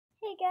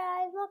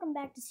guys, welcome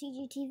back to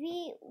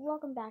CGTV.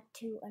 Welcome back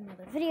to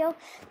another video.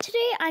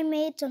 Today I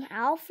made some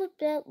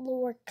alphabet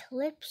lore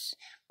clips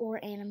or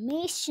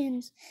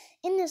animations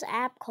in this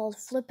app called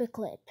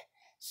Flip-A-Clip.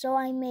 So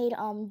I made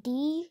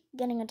D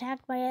getting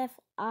attacked by F,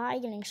 I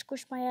getting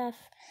squished by F,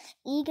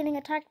 E getting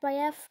attacked by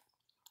F,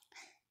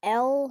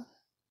 L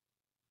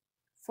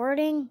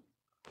farting,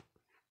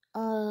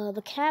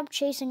 the cab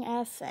chasing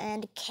F,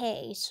 and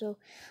K. So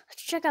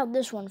let's check out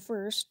this one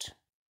first.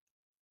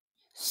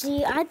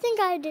 See, I think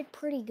I did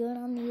pretty good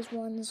on these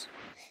ones.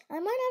 I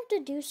might have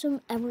to do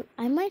some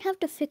I might have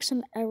to fix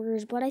some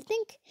errors, but I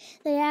think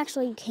they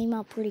actually came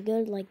out pretty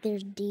good. Like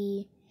there's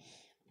D.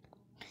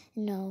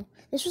 No,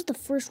 this was the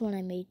first one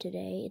I made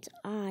today. It's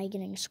I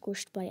getting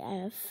squished by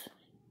F.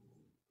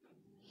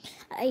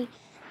 I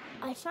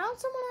found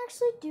someone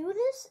actually do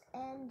this,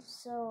 and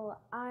so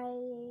I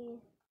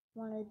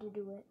wanted to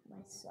do it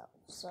myself.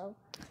 So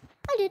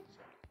I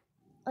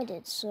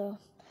did. So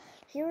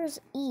here's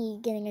E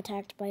getting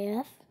attacked by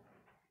F.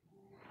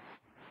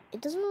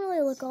 It doesn't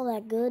really look all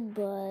that good,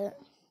 but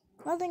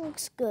nothing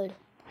looks good.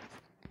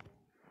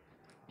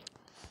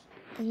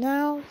 And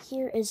now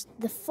here is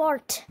the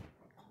fart.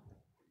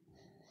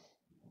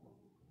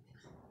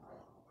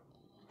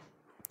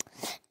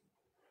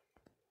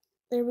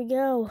 There we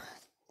go.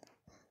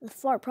 The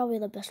fart, probably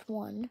the best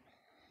one.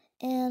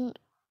 And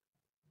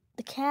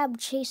the cab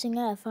chasing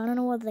F. I don't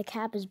know whether the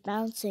cab is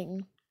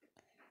bouncing.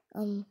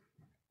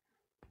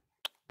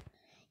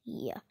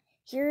 Yeah.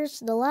 Here's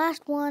the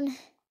last one.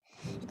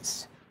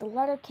 It's the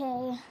letter K.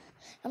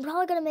 I'm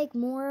probably going to make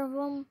more of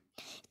them.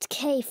 It's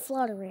K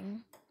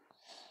fluttering.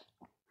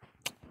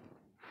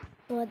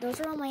 But those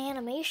are all my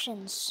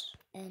animations.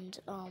 And,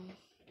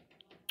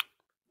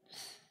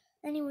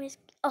 anyways,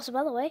 also,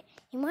 by the way,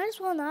 you might as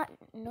well not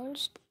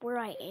notice where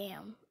I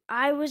am.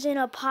 I was in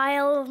a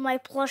pile of my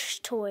plush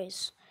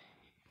toys.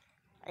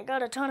 I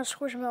got a ton of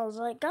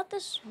Squishmallows. I got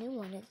this new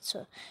one. It's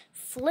a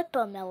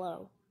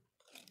Flip-A-Mellow.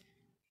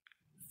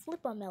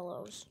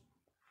 Flip-A-Mellows.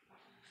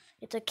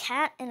 It's a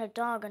cat and a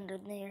dog under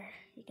there.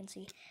 You can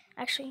see.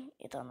 Actually,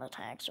 it's on the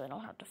tag, so I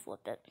don't have to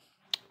flip it.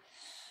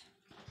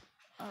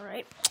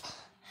 Alright.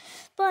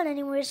 But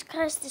anyways,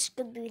 guys, this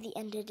could be the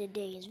end of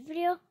today's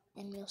video.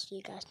 And we'll see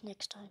you guys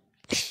next time.